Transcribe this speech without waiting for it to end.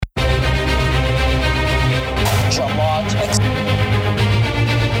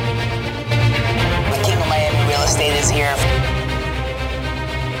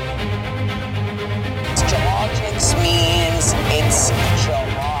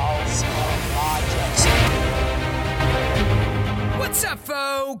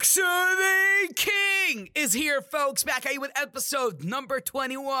The King is here, folks. Back at you with episode number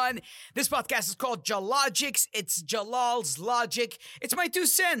 21. This podcast is called Jalogics. It's Jalal's Logic. It's my 2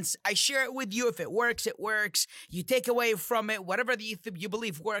 cents. I share it with you. If it works, it works. You take away from it whatever you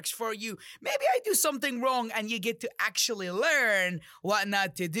believe works for you. Maybe I do something wrong and you get to actually learn what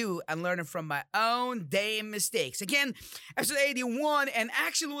not to do and learn from my own damn mistakes. Again, episode 81. And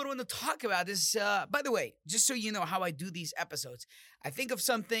actually what I want to talk about is, by the way, just so you know how I do these episodes. I think of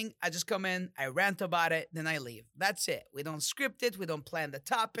something, I just come in, I rant about it, then I leave. That's it. We don't script it. We don't plan the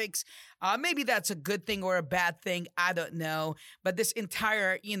topics. Maybe that's a good thing or a bad thing. I don't know. But this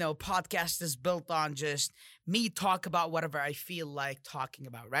entire, podcast is built on just me talk about whatever I feel like talking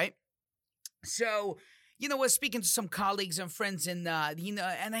about, right? So, was speaking to some colleagues and friends and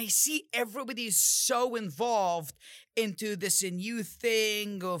I see everybody is so involved into this new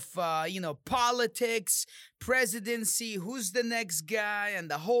thing of, politics, presidency, who's the next guy and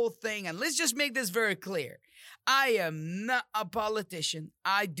the whole thing. And let's just make this very clear. I am not a politician.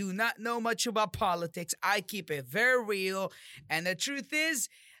 I do not know much about politics. I keep it very real. And the truth is,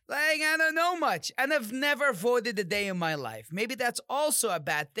 I don't know much, and I've never voted a day in my life. Maybe that's also a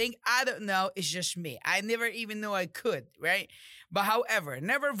bad thing. I don't know. It's just me. I never even knew I could, right? But however,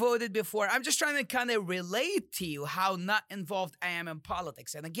 never voted before. I'm just trying to kind of relate to you how not involved I am in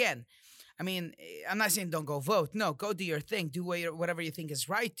politics. And again, I'm not saying don't go vote. No, go do your thing. Do whatever you think is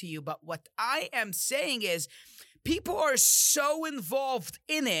right to you. But what I am saying is people are so involved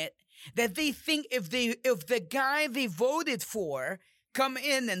in it that they think if the guy they voted for come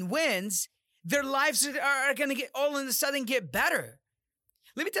in and wins, their lives are going to get all of a sudden get better.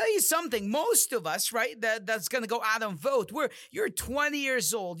 Let me tell you something. Most of us, right, that's going to go out and vote. You're 20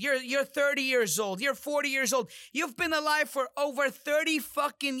 years old. You're 30 years old. You're 40 years old. You've been alive for over 30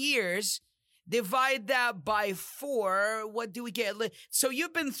 fucking years. Divide that by 4. What do we get? So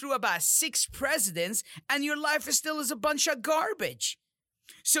you've been through about 6 presidents, and your life is still a bunch of garbage.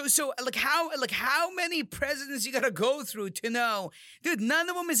 So how many presidents you gotta go through to know, dude, none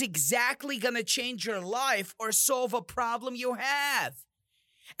of them is exactly gonna change your life or solve a problem you have.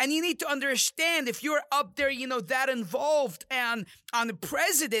 And you need to understand, if you're up there, that involved and on the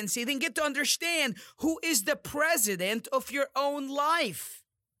presidency, then get to understand who is the president of your own life.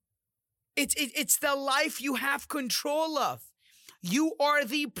 It's the life you have control of. You are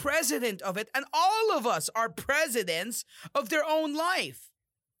the president of it, and all of us are presidents of their own life.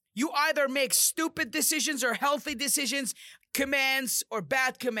 You either make stupid decisions or healthy decisions, commands or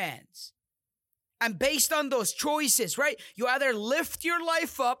bad commands. And based on those choices, right, you either lift your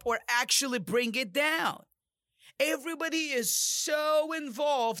life up or actually bring it down. Everybody is so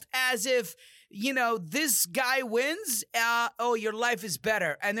involved as if, this guy wins, your life is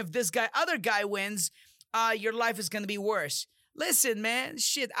better. And if this other guy wins, your life is going to be worse. Listen, man,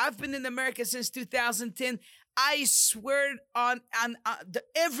 I've been in America since 2010. I swear on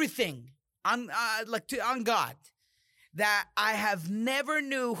everything, on God, that I have never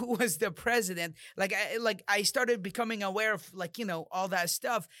knew who was the president. I started becoming aware of all that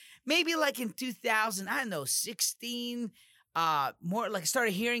stuff. Maybe in 2000, 16,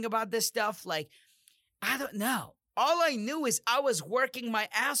 started hearing about this stuff. I don't know. All I knew is I was working my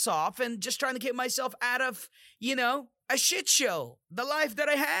ass off and just trying to get myself out of, a shit show, the life that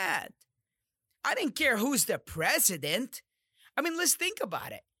I had. I didn't care who's the president. Let's think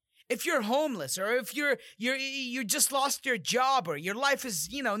about it. If you're homeless or if you just lost your job or your life is,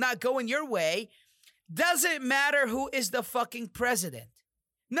 not going your way, doesn't matter who is the fucking president.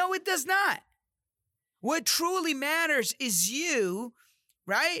 No, it does not. What truly matters is you,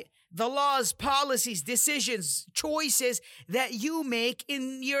 right? The laws, policies, decisions, choices that you make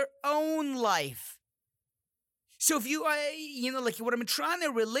in your own life. So if you, what I'm trying to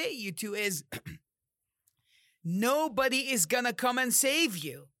relate you to is nobody is going to come and save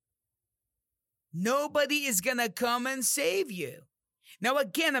you. Nobody is going to come and save you. Now,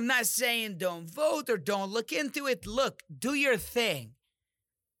 again, I'm not saying don't vote or don't look into it. Look, do your thing.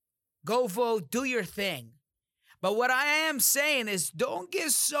 Go vote, do your thing. But what I am saying is don't get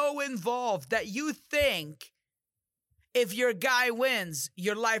so involved that you think if your guy wins,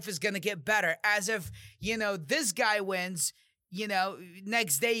 your life is going to get better. As if, this guy wins,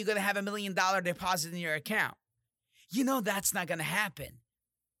 next day you're going to have $1 million deposit in your account. That's not going to happen.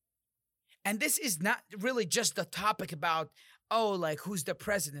 And this is not really just the topic about, who's the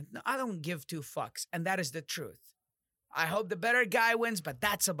president. No, I don't give 2 fucks. And that is the truth. I hope the better guy wins, but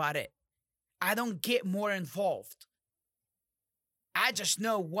that's about it. I don't get more involved. I just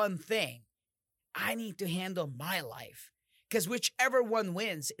know one thing. I need to handle my life. Because whichever one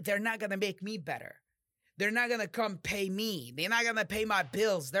wins, they're not going to make me better. They're not going to come pay me. They're not going to pay my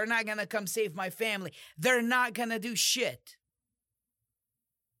bills. They're not going to come save my family. They're not going to do shit.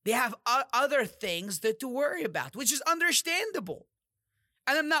 They have other things to worry about, which is understandable.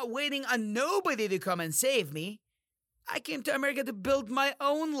 And I'm not waiting on nobody to come and save me. I came to America to build my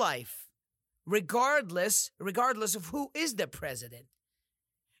own life, regardless of who is the president.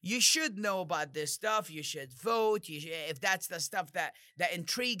 You should know about this stuff. You should vote. If that's the stuff that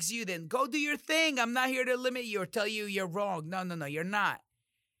intrigues you, then go do your thing. I'm not here to limit you or tell you you're wrong. No, you're not.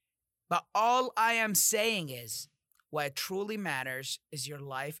 But all I am saying is, what truly matters is your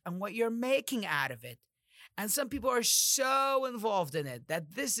life and what you're making out of it. And some people are so involved in it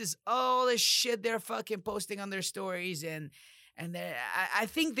that this is all the shit they're fucking posting on their stories. And I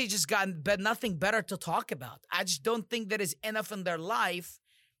think they just got nothing better to talk about. I just don't think there is enough in their life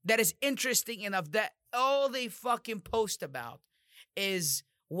that is interesting enough that all they fucking post about is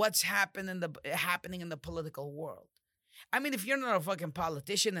what's happening in the political world. I mean, if you're not a fucking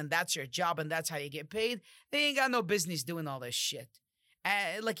politician and that's your job and that's how you get paid, they ain't got no business doing all this shit.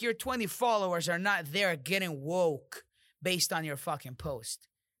 Like your 20 followers are not there getting woke based on your fucking post.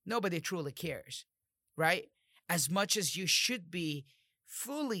 Nobody truly cares, right? As much as you should be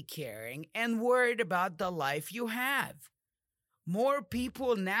fully caring and worried about the life you have. More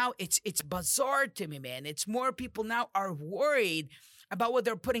people now, it's bizarre to me, man. It's more people now are worried about what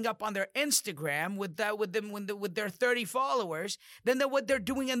they're putting up on their Instagram with their 30 followers than what they're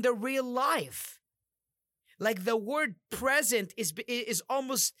doing in their real life. Like the word present is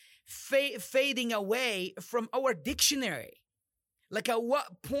almost fading away from our dictionary. Like at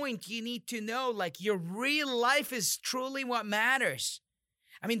what point you need to know like your real life is truly what matters.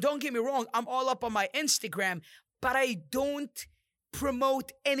 I mean, don't get me wrong. I'm all up on my Instagram, but I don't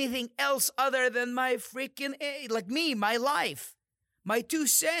promote anything else other than my freaking, my life, my 2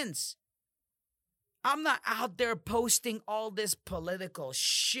 cents. I'm not out there posting all this political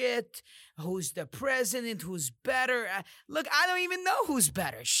shit. Who's the president? Who's better? Look, I don't even know who's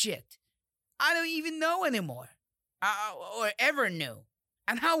better. Shit. I don't even know anymore. Or ever knew.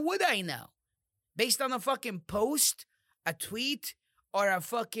 And how would I know? Based on a fucking post, a tweet, or a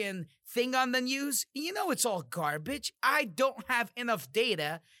fucking thing on the news? You know it's all garbage. I don't have enough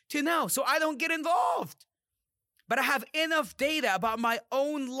data to know, so I don't get involved. But I have enough data about my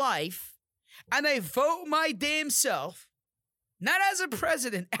own life, and I vote my damn self, not as a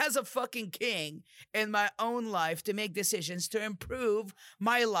president, as a fucking king in my own life to make decisions to improve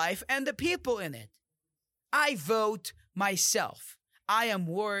my life and the people in it. I vote myself. I am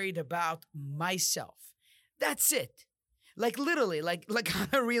worried about myself. That's it. Like literally, like on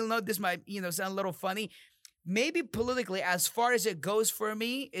a real note, this might, sound a little funny. Maybe politically, as far as it goes for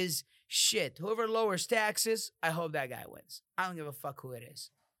me, is shit. Whoever lowers taxes, I hope that guy wins. I don't give a fuck who it is.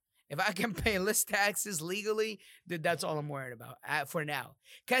 If I can pay less taxes legally, dude, that's all I'm worried about for now.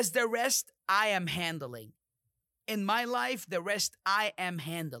 Because the rest I am handling. In my life, the rest I am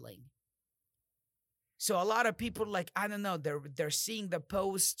handling. So a lot of people, I don't know, they're seeing the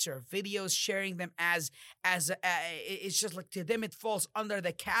posts or videos, sharing them as it's just like to them it falls under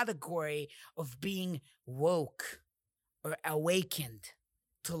the category of being woke or awakened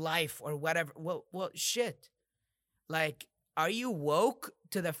to life or whatever. Well, shit. Like, are you woke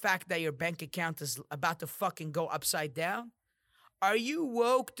to the fact that your bank account is about to fucking go upside down? Are you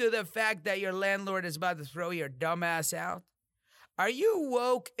woke to the fact that your landlord is about to throw your dumb ass out? Are you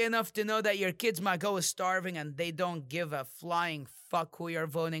woke enough to know that your kids might go starving and they don't give a flying fuck who you're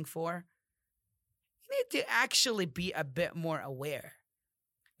voting for? You need to actually be a bit more aware.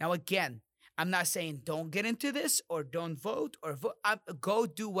 Now, again, I'm not saying don't get into this or don't vote or go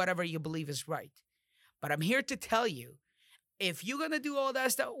do whatever you believe is right. But I'm here to tell you, if you're going to do all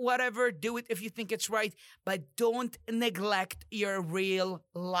that stuff, whatever, do it if you think it's right. But don't neglect your real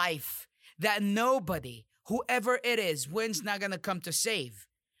life. That nobody, whoever it is, wins not going to come to save.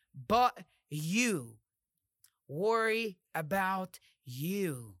 But you. Worry about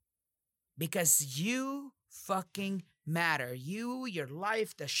you. Because you fucking matter. You, your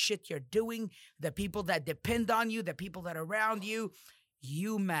life, the shit you're doing, the people that depend on you, the people that are around you,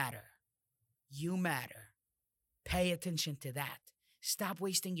 you matter. You matter. Pay attention to that. Stop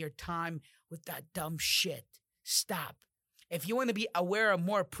wasting your time with that dumb shit. Stop. If you want to be aware and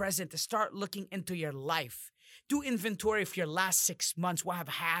more present, start looking into your life. Do inventory of your last 6 months. What have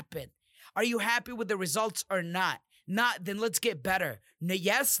happened? Are you happy with the results or not? Not, then let's get better.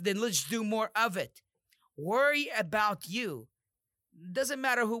 Yes, then let's do more of it. Worry about you. Doesn't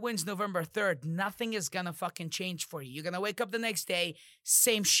matter who wins November 3rd. Nothing is gonna fucking change for you. You're gonna wake up the next day,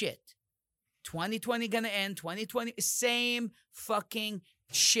 same shit. 2020 gonna end, 2020, same fucking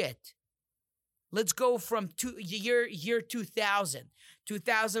shit. Let's go from year 2000,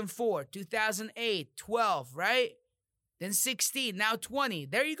 2004, 2008, 12, right? Then 16, now 20.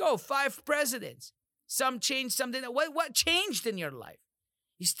 There you go, 5 presidents. Some changed, something. What changed in your life?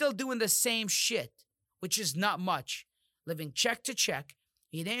 You're still doing the same shit, which is not much. Living check to check.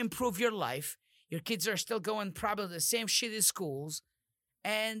 You didn't improve your life. Your kids are still going probably the same shitty schools.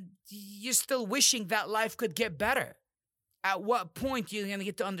 And you're still wishing that life could get better. At what point you're going to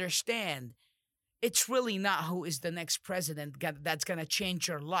get to understand it's really not who is the next president that's going to change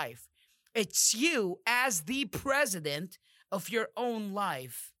your life. It's you as the president of your own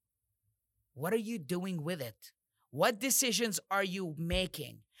life. What are you doing with it? What decisions are you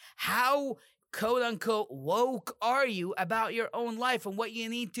making? How, quote unquote, woke are you about your own life and what you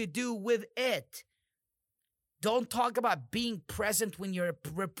need to do with it? Don't talk about being present when you're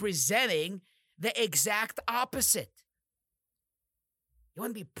representing the exact opposite. You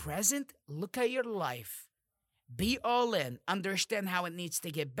want to be present? Look at your life. Be all in. Understand how it needs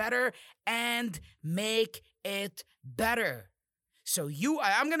to get better and make it better. So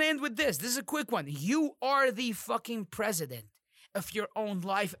I'm going to end with this. This is a quick one. You are the fucking president of your own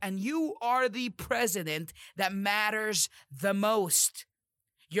life, and you are the president that matters the most.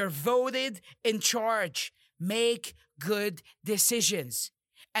 You're voted in charge. Make good decisions.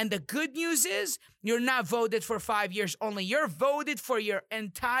 And the good news is you're not voted for 5 years only. You're voted for your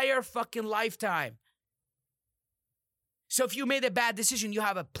entire fucking lifetime. So if you made a bad decision, you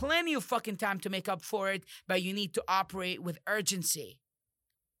have plenty of fucking time to make up for it, but you need to operate with urgency.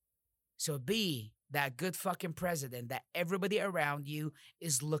 So be that good fucking president that everybody around you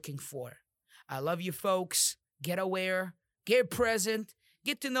is looking for. I love you, folks. Get aware, get present,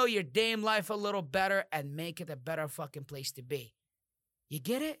 get to know your damn life a little better, and make it a better fucking place to be. You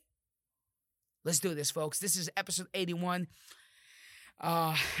get it? Let's do this, folks. This is episode 81.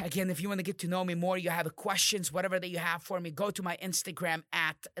 Again, if you want to get to know me more, you have questions, whatever that you have for me, go to my Instagram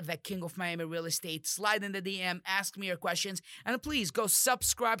at The King of Miami Real Estate. Slide in the DM, ask me your questions, and please go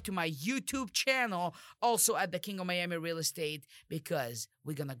subscribe to my YouTube channel, also at The King of Miami Real Estate, because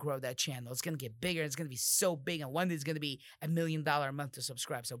we're going to grow that channel. It's going to get bigger. It's going to be so big, and one day it's going to be $1 million a month to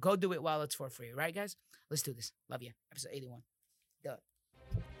subscribe. So go do it while it's for free. Right, guys? Let's do this. Love you. Episode 81. Do it.